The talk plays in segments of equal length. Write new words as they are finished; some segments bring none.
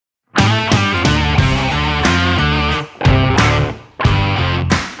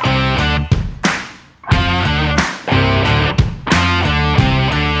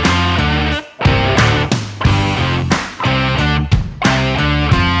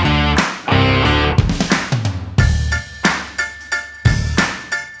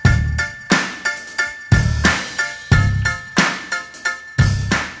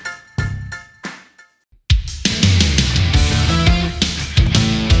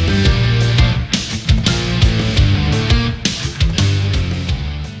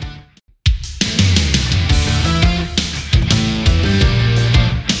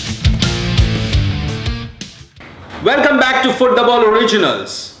FootTheBall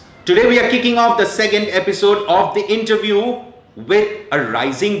Originals. Today we are kicking off the second episode of the interview with a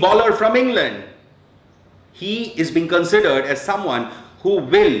rising baller from England. He is being considered as someone who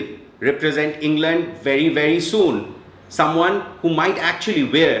will represent England very, very soon. Someone who might actually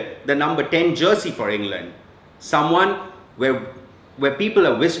wear the number 10 jersey for England. Someone where people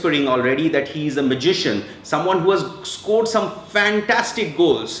are whispering already that he is a magician. Someone who has scored some fantastic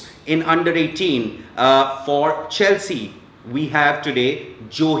goals in under 18 for Chelsea. We have today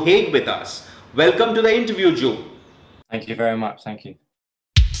Joe Haigh with us. Welcome to the interview, Joe. Thank you very much. Thank you.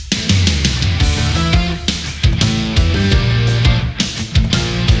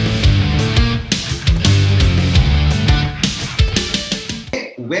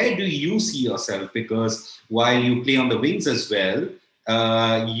 Where do you see yourself? Because while you play on the wings as well,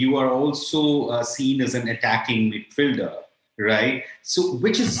 you are also seen as an attacking midfielder, right? So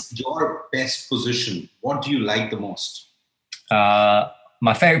which is your best position? What do you like the most?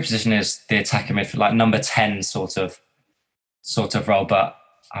 My favourite position is the attacking midfield, like number 10 sort of role. But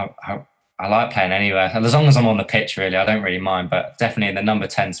I like playing anywhere. As long as I'm on the pitch, really, I don't really mind. But definitely in the number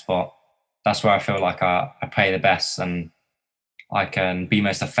 10 spot, that's where I feel like I play the best and I can be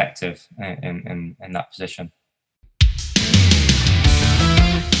most effective in that position.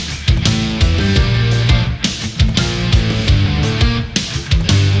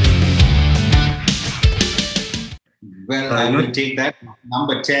 Well, I will take that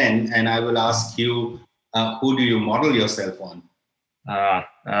number 10 and I will ask you, who do you model yourself on?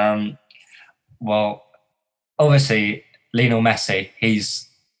 Well, obviously, Lionel Messi,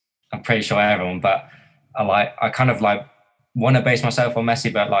 I'm pretty sure everyone, but I kind of want to base myself on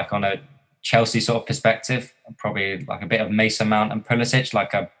Messi, but like on a Chelsea sort of perspective, probably like a bit of Mason Mount and Pulisic,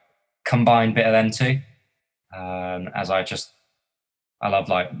 like a combined bit of them two. As I love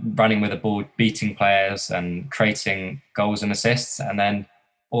like running with the ball, beating players and creating goals and assists. And then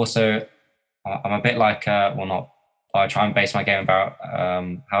also I'm a bit like, I try and base my game about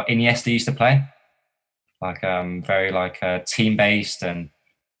how Iniesta used to play. Like very like team-based and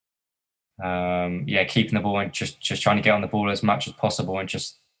keeping the ball and just trying to get on the ball as much as possible and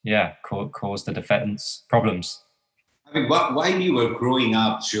just, cause the defense problems. I mean, while you were growing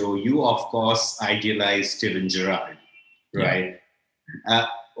up, Joe, you of course idealized Steven Gerrard, right? Yeah.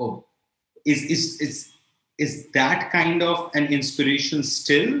 Is that kind of an inspiration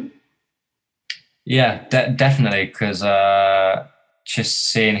still? Yeah, definitely, because just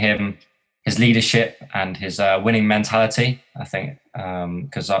seeing his leadership and his winning mentality, I think,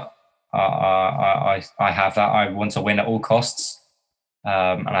 because I have that. I want to win at all costs,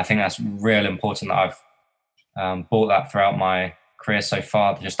 and I think that's real important that I've brought that throughout my career so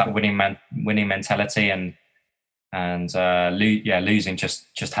far. Just that winning mentality and losing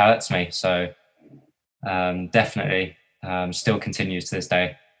just hurts me. So definitely still continues to this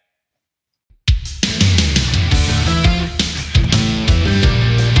day.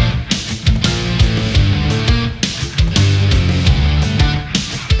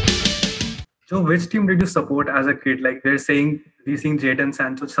 So which team did you support as a kid? Like we're seeing Jadon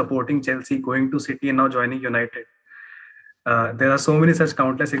Sancho supporting Chelsea, going to City and now joining United. There are so many such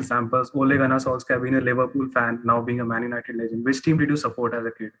countless examples. Ole Gunnar Solskjaer being a Liverpool fan, now being a Man United legend. Which team did you support as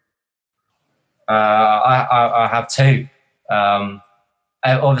a kid? I have two.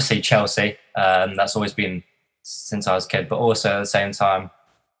 Obviously Chelsea. That's always been since I was a kid. But also at the same time,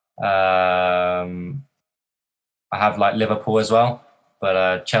 I have like Liverpool as well.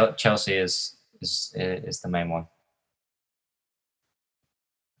 But Chelsea is the main one.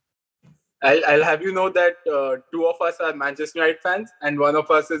 I'll have you know that two of us are Manchester United fans and one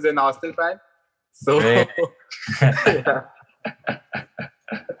of us is an Arsenal fan. So, really? Yeah.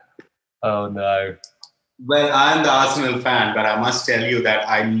 Oh no. Well, I'm the Arsenal fan, but I must tell you that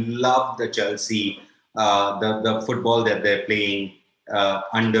I love the Chelsea, the football that they're playing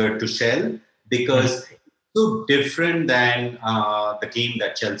under Tuchel, because it's so different than the game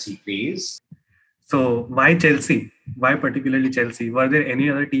that Chelsea plays. So why Chelsea? Why particularly Chelsea? Were there any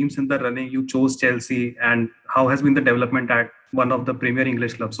other teams in the running? You chose Chelsea, and how has been the development at one of the premier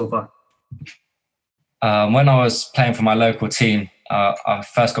English clubs so far? When I was playing for my local team, I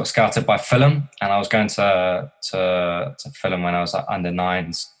first got scouted by Fulham, and I was going to Fulham when I was under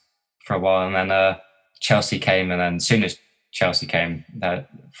nines for a while, and then Chelsea came, and then as soon as Chelsea came,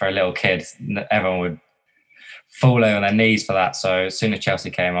 for a little kid, everyone would fall over their knees for that. So as soon as Chelsea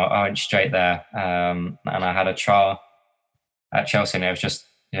came, I went straight there, and I had a trial at Chelsea, and it was just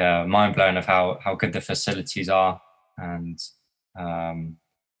mind blowing of how good the facilities are and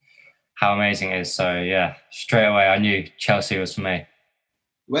how amazing it is. So straight away I knew Chelsea was for me.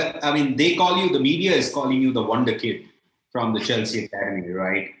 Well, I mean, the media is calling you the Wonderkid. from the Chelsea Academy,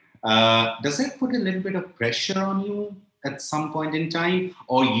 right? Does that put a little bit of pressure on you at some point in time?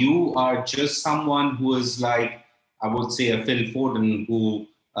 Or you are just someone who is like, I would say, a Phil Foden who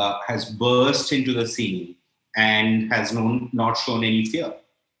has burst into the scene and has not shown any fear?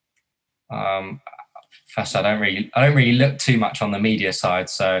 First, I don't really look too much on the media side,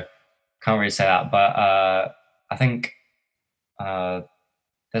 so can't really say that. But I think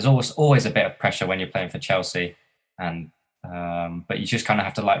there's always a bit of pressure when you're playing for Chelsea, and but you just kind of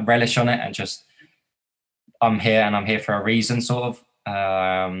have to like relish on it and just I'm here for a reason, sort of,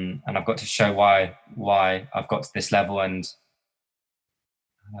 and I've got to show why I've got to this level, and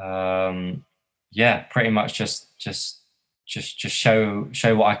yeah, pretty much just show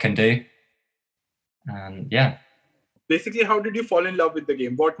what I can do. And yeah. Basically, how did you fall in love with the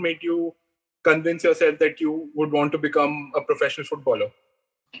game? What made you convince yourself that you would want to become a professional footballer?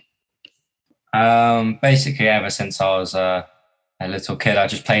 Basically, ever since I was a little kid, I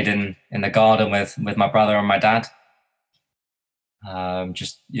just played in the garden with my brother and my dad.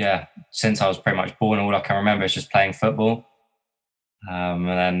 Since I was pretty much born, all I can remember is just playing football. And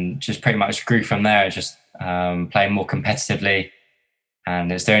then just pretty much grew from there, just playing more competitively.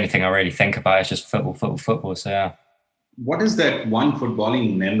 And it's the only thing I really think about. It's just football. So yeah. What is that one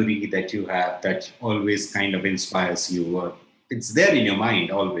footballing memory that you have that always kind of inspires you? It's there in your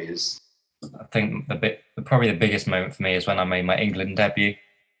mind always. I think probably the biggest moment for me is when I made my England debut,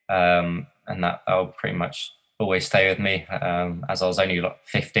 and that'll pretty much always stay with me. As I was only like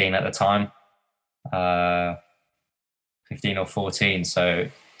 15 at the time, 15 or 14. So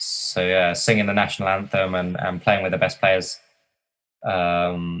yeah, singing the national anthem and playing with the best players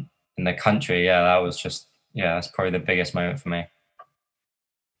in the country. Yeah, that's probably the biggest moment for me.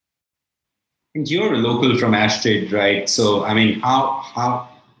 And you're a local from Ashted, right? So I mean,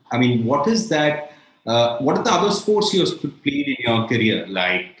 what is that? What are the other sports you played in your career?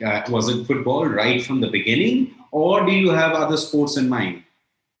 Like, was it football right from the beginning, or do you have other sports in mind?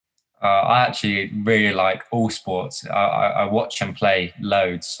 I actually really like all sports. I watch and play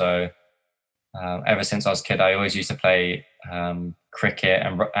loads. So ever since I was a kid, I always used to play cricket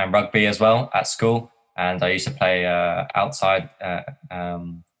and rugby as well at school. And I used to play outside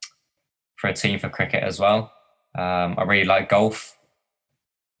for a team for cricket as well. I really like golf.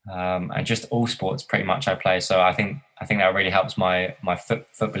 And just all sports pretty much I play. So I think that really helps my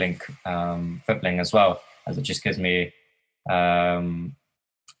footballing as well, as it just gives me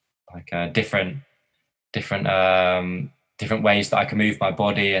different ways that I can move my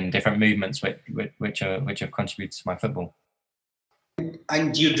body and different movements which have contributed to my football.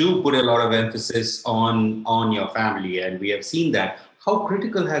 And you do put a lot of emphasis on your family, and we have seen that. How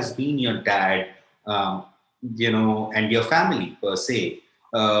critical has been your dad, and your family per se,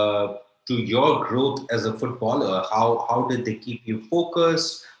 to your growth as a footballer? How did they keep you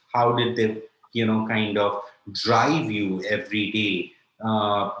focused? How did they, kind of drive you every day?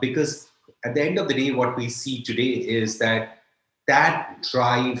 Because at the end of the day, what we see today is that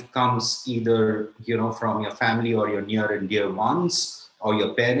drive comes either, from your family or your near and dear ones or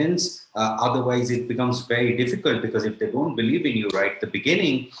your parents. Otherwise, it becomes very difficult, because if they don't believe in you right at the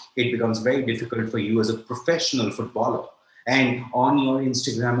beginning, it becomes very difficult for you as a professional footballer. And on your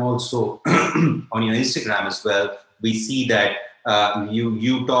Instagram also, on your Instagram as well, we see that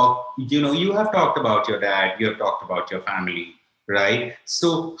you talk, you have talked about your dad, you have talked about your family, right?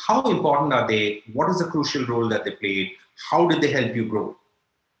 So how important are they? What is the crucial role that they played? How did they help you grow?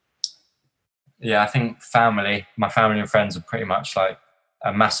 Yeah, I think my family and friends are pretty much like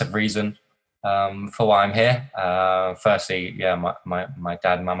a massive reason for why I'm here. Firstly, yeah, my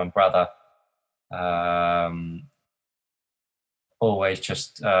dad, mum and brother always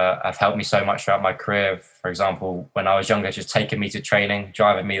just have helped me so much throughout my career. For example, when I was younger, just taking me to training,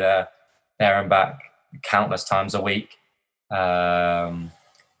 driving me there and back countless times a week. Yeah,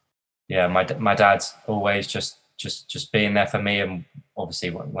 my dad's always just being there for me, and obviously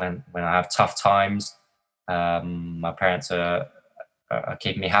when I have tough times, my parents are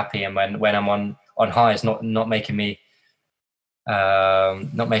keeping me happy, and when I'm on high, it's not making me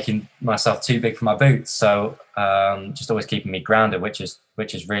not making myself too big for my boots. So just always keeping me grounded, which is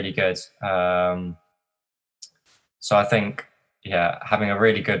really good. So I think, yeah, having a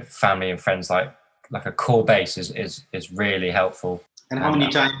really good family and friends, like a core base is really helpful. And how many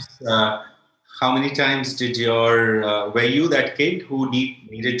times did were you that kid who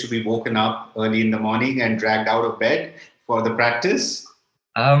needed to be woken up early in the morning and dragged out of bed for the practice?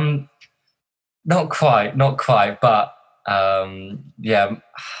 Not quite, but yeah,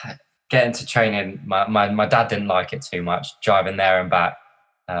 getting to training, my dad didn't like it too much, driving there and back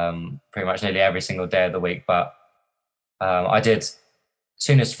pretty much nearly every single day of the week. But I did, as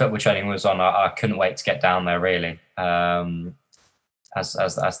soon as football training was on, I couldn't wait to get down there, really. As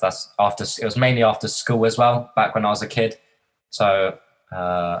that's after, it was mainly after school as well, back when I was a kid. So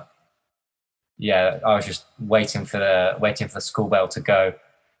yeah, I was just waiting for the school bell to go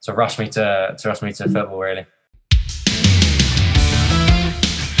to rush me to football, really.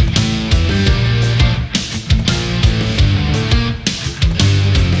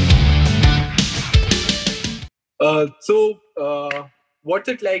 What's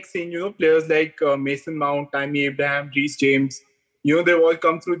it like seeing, players like Mason Mount, Tammy Abraham, Reece James? They've all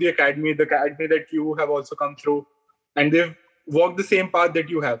come through the academy that you have also come through, and they've walked the same path that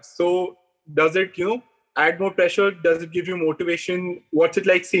you have. So does it, add more pressure? Does it give you motivation? What's it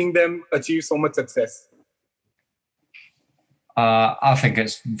like seeing them achieve so much success? I think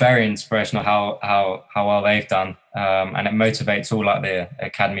it's very inspirational how well they've done, and it motivates all like the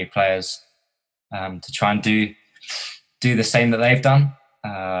academy players to try and do the same that they've done,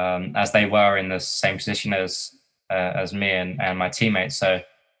 as they were in the same position as me and my teammates. So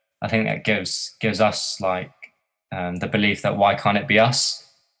I think that gives us like the belief that why can't it be us,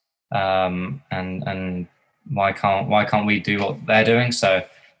 and why can't we do what they're doing? So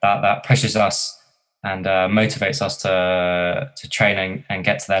that pushes us and motivates us to train and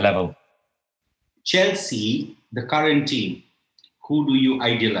get to their level. Chelsea, the current team, who do you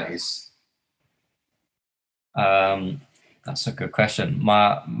idolise? That's a good question.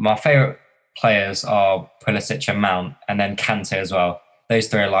 My favourite players are Pulisic and Mount, and then Kante as well. Those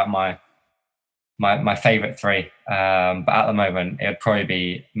three are like my favourite three. But at the moment, it would probably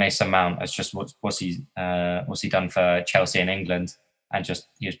be Mason Mount. It's just what's he done for Chelsea and England, and just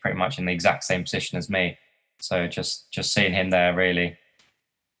he was pretty much in the exact same position as me. So just seeing him there, really,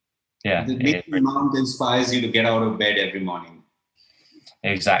 yeah. The Mason Mount inspires you to get out of bed every morning.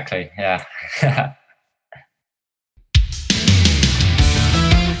 Exactly. Yeah.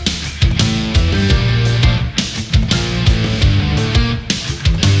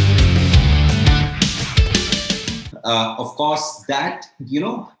 Of course, that,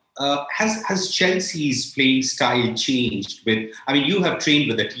 has Chelsea's playing style changed with, I mean, you have trained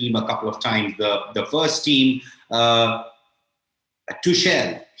with the team a couple of times. The first team, Tuchel,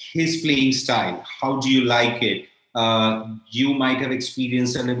 his playing style, how do you like it? You might have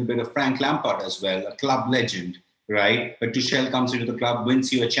experienced a little bit of Frank Lampard as well, a club legend, right? But Tuchel comes into the club,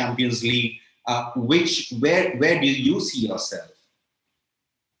 wins you a Champions League. Where do you see yourself?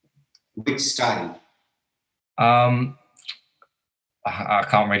 Which style? I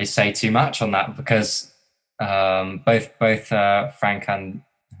can't really say too much on that because both Frank and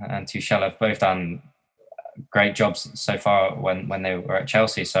Tuchel have both done great jobs so far when they were at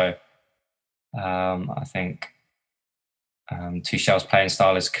Chelsea. So I think Tuchel's playing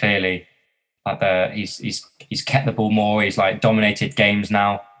style is clearly like he's kept the ball more. He's like dominated games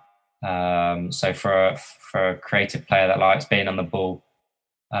now. So for a creative player that likes being on the ball,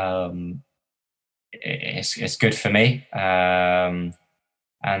 it's good for me, and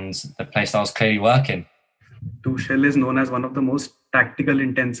the play style is clearly working. Tuchel is known as one of the most tactical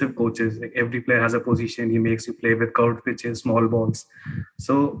intensive coaches. Like every player has a position. He makes you play with curved pitches, small balls.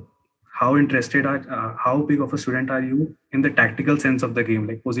 So how big of a student are you in the tactical sense of the game,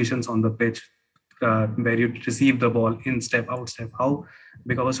 like positions on the pitch, where you receive the ball, in step, out step? How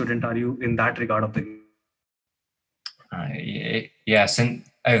big of a student are you in that regard of the game? Yeah, since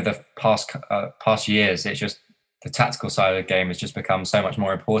over the past years, it's just the tactical side of the game has just become so much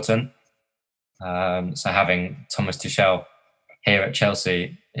more important. So having Thomas Tuchel here at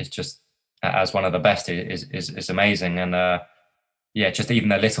Chelsea is just as one of the best is amazing, and just even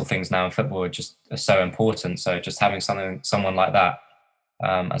the little things now in football are so important. So just having someone like that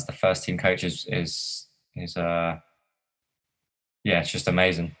as the first team coach is it's just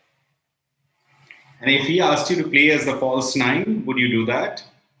amazing. And if he asked you to play as the false nine, would you do that?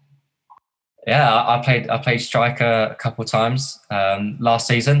 Yeah, I played striker a couple of times last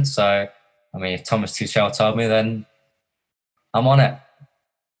season. So, I mean, if Thomas Tuchel told me, then I'm on it.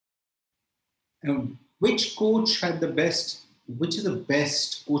 Which coach had which is the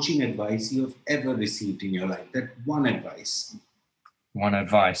best coaching advice you have ever received in your life? That one advice. One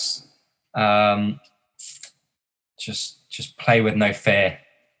advice. Just play with no fear.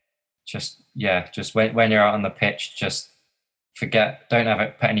 Just when you're out on the pitch, just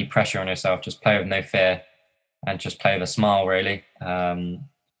don't put any pressure on yourself. Just play with no fear, and just play with a smile. Really,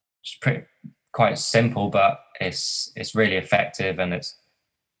 just quite simple, but it's really effective, and it's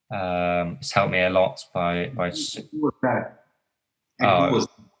helped me a lot by. Who was that? And who was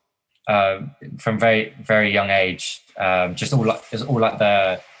from very very young age. Just all like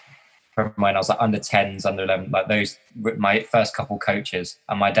from when I was like under 10s, under 11, like those were my first couple coaches,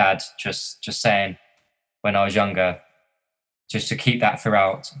 and my dad just saying when I was younger, just to keep that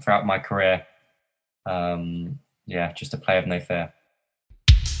throughout my career. Just a play of no fear.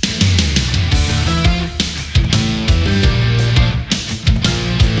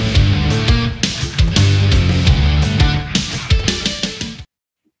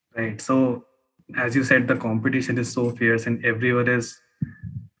 Right. So, as you said, the competition is so fierce, and everyone is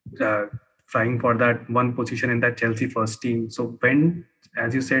trying for that one position in that Chelsea first team. So, when,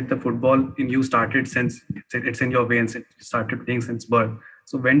 as you said, the football in you started since it's in your veins, it started playing since birth.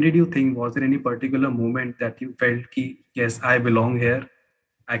 So, when did you think? Was there any particular moment that you felt, yes, I belong here,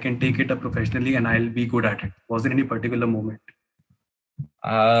 I can take it up professionally, and I'll be good at it? Was there any particular moment?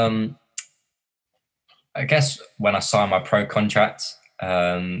 I guess when I signed my pro contract.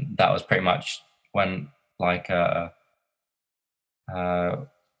 That was pretty much when, like, the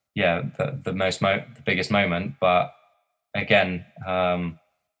biggest moment. But again,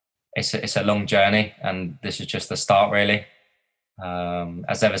 it's a long journey, and this is just the start, really.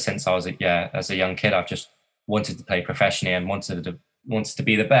 As ever since I was as a young kid, I've just wanted to play professionally and wanted to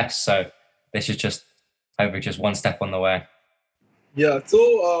be the best. So this is just hopefully just one step on the way. Yeah.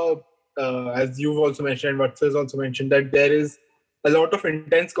 So as you've also mentioned, Vatsal also mentioned that there is a lot of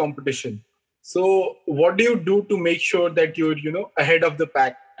intense competition. So what do you do to make sure that you're, ahead of the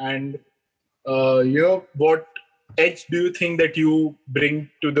pack? And, what edge do you think that you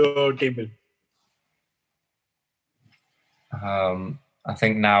bring to the table? I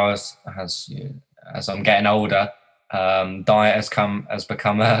think now as I'm getting older, diet has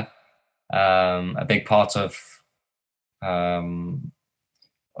become a big part of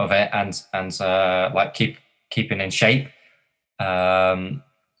it, and like keeping in shape.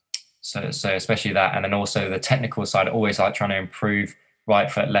 So especially that, and then also the technical side, always like trying to improve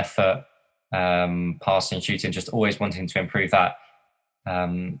right foot, left foot, passing, shooting, just always wanting to improve that,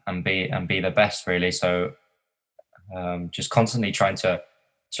 and be the best, really. So just constantly trying to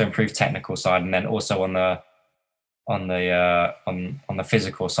improve technical side, and then also on the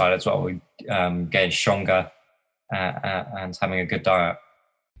physical side as well, we getting stronger and having a good diet.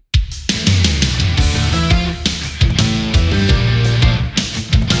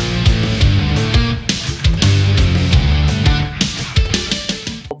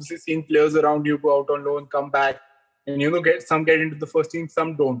 Obviously seen players around you go out on loan, come back, and get into the first team,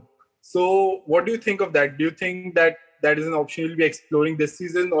 some don't. So what do you think of that? Do you think that is an option you'll be exploring this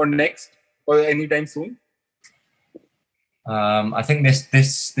season or next or anytime soon? I think this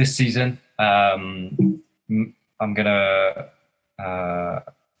season I'm gonna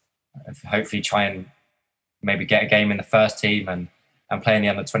hopefully try and maybe get a game in the first team and play in the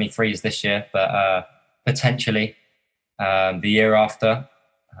under 23s this year, but potentially the year after.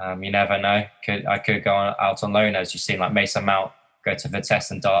 You never know. I could go out on loan, as you've seen, like Mason Mount go to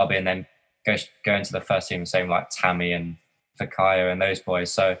Vitesse and Derby, and then go into the first team, same like Tammy and Fikayo and those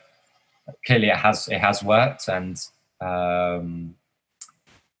boys. So clearly it has worked, and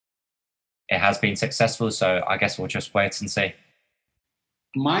it has been successful. So I guess we'll just wait and see.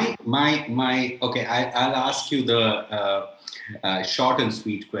 Okay, I'll ask you the short and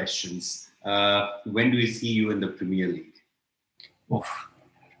sweet questions. When do we see you in the Premier League? Oof.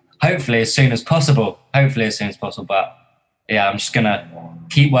 Hopefully as soon as possible. But yeah, I'm just gonna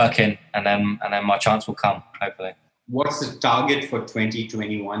keep working, and then my chance will come, hopefully. What's the target for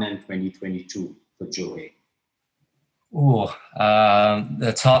 2021 and 2022 for Joe Haigh?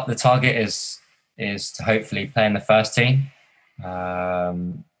 The target is to hopefully play in the first team,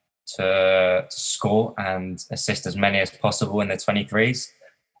 to score and assist as many as possible in the 23s,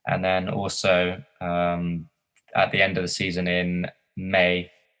 and then also at the end of the season in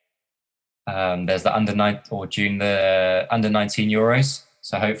May, there's the under 19 Euros.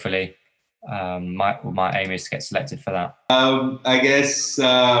 So hopefully, my aim is to get selected for that. I guess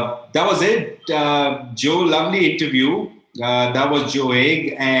that was it. Joe, lovely interview. That was Joe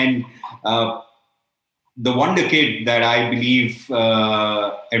Haigh, and the Wonderkid that I believe,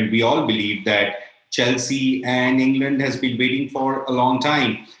 and we all believe, that Chelsea and England has been waiting for a long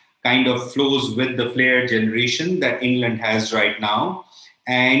time, kind of flows with the Flair generation that England has right now.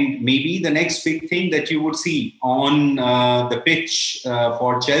 And maybe the next big thing that you would see on the pitch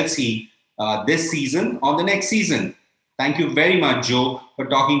for Chelsea this season or the next season. Thank you very much, Joe, for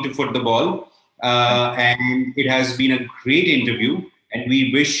talking to FootTheBall. And it has been a great interview, and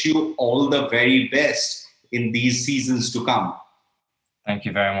we wish you all the very best in these seasons to come. Thank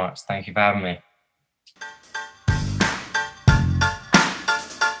you very much. Thank you for having me.